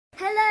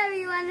Hello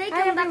everyone,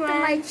 welcome back to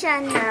my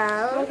channel.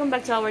 Welcome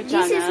back to our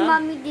channel. This is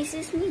Mommy, this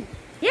is me.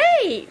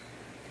 Yay!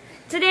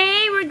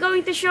 Today we're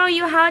going to show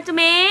you how to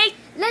make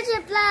Leche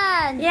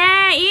Flan.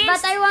 Yeah,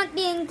 but I won't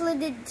be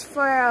included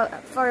for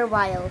a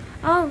while.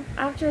 Oh,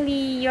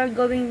 actually you're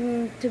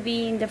going to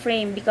be in the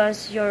frame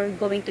because you're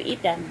going to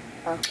eat them.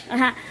 Oh.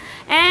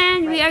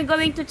 And we are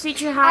going to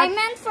teach you how. I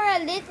meant for a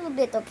little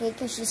bit, okay?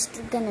 Because she's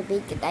still gonna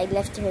bake it. I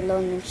left her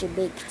alone when she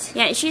baked.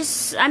 Yeah,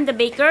 I'm the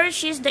baker,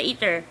 she's the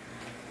eater.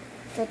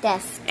 To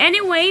test.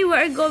 Anyway,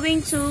 we're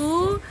going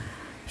to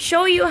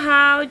show you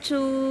how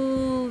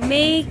to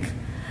make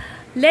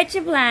Leche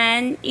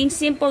Flan in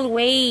simple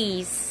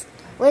ways.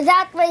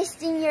 Without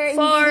wasting your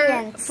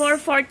ingredients. For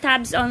 4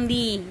 tabs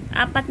only.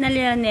 4 na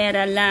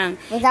lianera lang.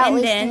 Without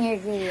wasting your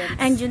ingredients.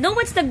 And you know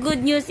what's the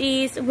good news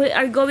is we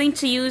are going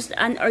to use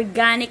an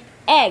organic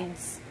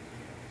eggs.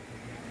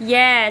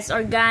 Yes,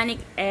 organic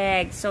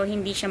eggs. So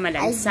hindi siya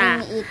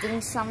malansa. I've been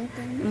eating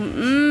something.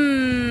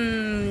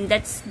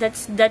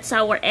 That's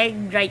our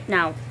egg right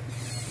now.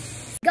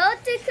 Go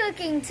to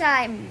cooking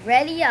time.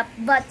 Ready up.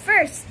 But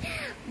first,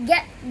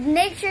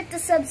 make sure to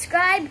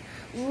subscribe,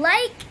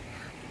 like.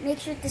 Make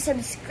sure to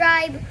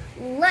subscribe,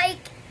 like,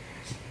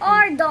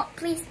 or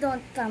please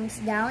don't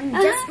thumbs down.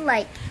 Just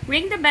like.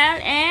 Ring the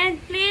bell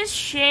and please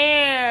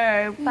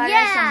share para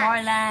some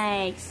more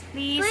likes.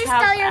 Please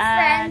help tell your us.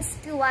 friends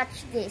to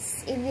watch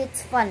this if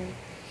it's fun.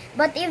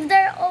 But if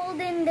they're old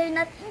and they're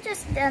not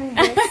interested in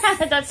this,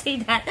 don't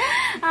say that.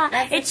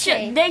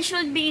 They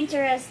should be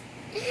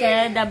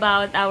interested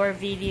about our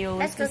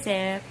videos.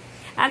 Kasi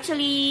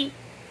actually,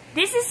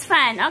 this is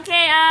fun.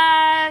 Okay,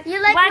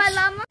 you like my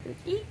llama?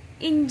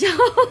 Enjoy!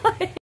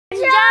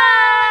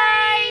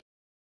 Enjoy!